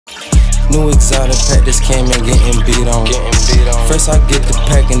New exotic pack just came in getting beat on. First I get the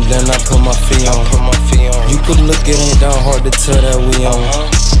pack and then I put my feet on. You could look, it ain't that hard to tell that we on.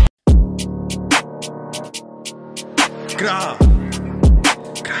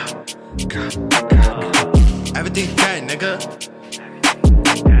 Everything dead, nigga.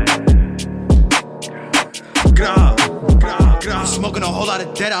 I'm smoking a whole lot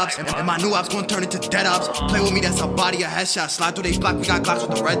of dead ops, and my new ops gon' turn into dead ops. Play with me, that's a body, a headshot. Slide through they block, we got Glocks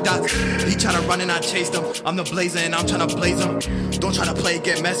with the red dots. He tryna run and I chased him. I'm the blazer and I'm tryna blaze him. Don't try to play,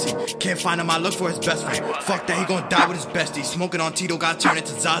 get messy. Can't find him, I look for his best friend. Fuck that, he gon' die with his bestie. Smoking on Tito, got turned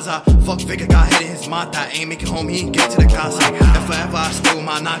into Zaza. Fuck Vega, got hit in his mata. Ain't make it home, he ain't get to the casa. And forever I stay with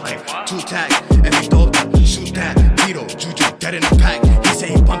my knocker. 2 tags, every dope, shoot that. Tito, Juju, dead in the pack. He say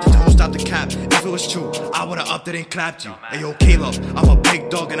he bumped into who stopped the cap. If it was true, I would've upped it and clapped you. Ayo, Caleb, I'm a big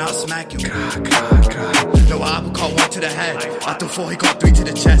dog and I'll smack you. No, I would call 1 to the head. I threw 4, he called 3 to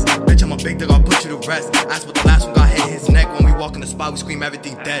the chest. Bitch, I'm a big dog, I'll put you to rest. Ask what the last one got hit in his neck. When we walk in the spot, we scream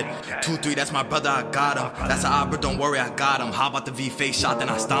everything dead. 2, 3, that's my brother, I got him. That's a opera, don't worry, I got him. How about the V-face shot, then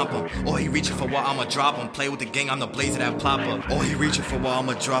I stomp him. Or he reaching for what, I'ma drop him. Play with the gang, I'm the blazer that plop up. Or he reaching for what,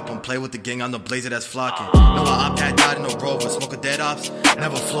 I'ma drop him. Play with the gang, I'm the blazer that's flocking. No, I op that died in the rover. Smoke a dead ops,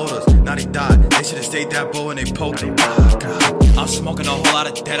 never float us. Now they died, they should've stayed that bow and they poked him. I'm smoking a whole lot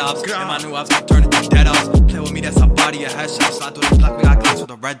of dead ops, and my new ops gon' turn into dead ops. Play with me, that's a body, a headshot. Slide through the block, we got Glocks with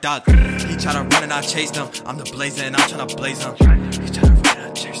the red dots. He tryna run and I chased him. I'm the blazer and I'm tryna blaze him. He tryna run and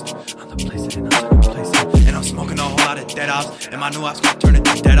I chased him. I'm the blazer and I'm tryna blaze him. And I'm smoking a whole lot of dead ops, and my new ops gon' turn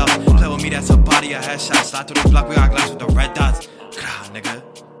into dead ops. Play with me, that's a body, a headshot. Slide through the block, we got Glocks with the red dots. Nigga.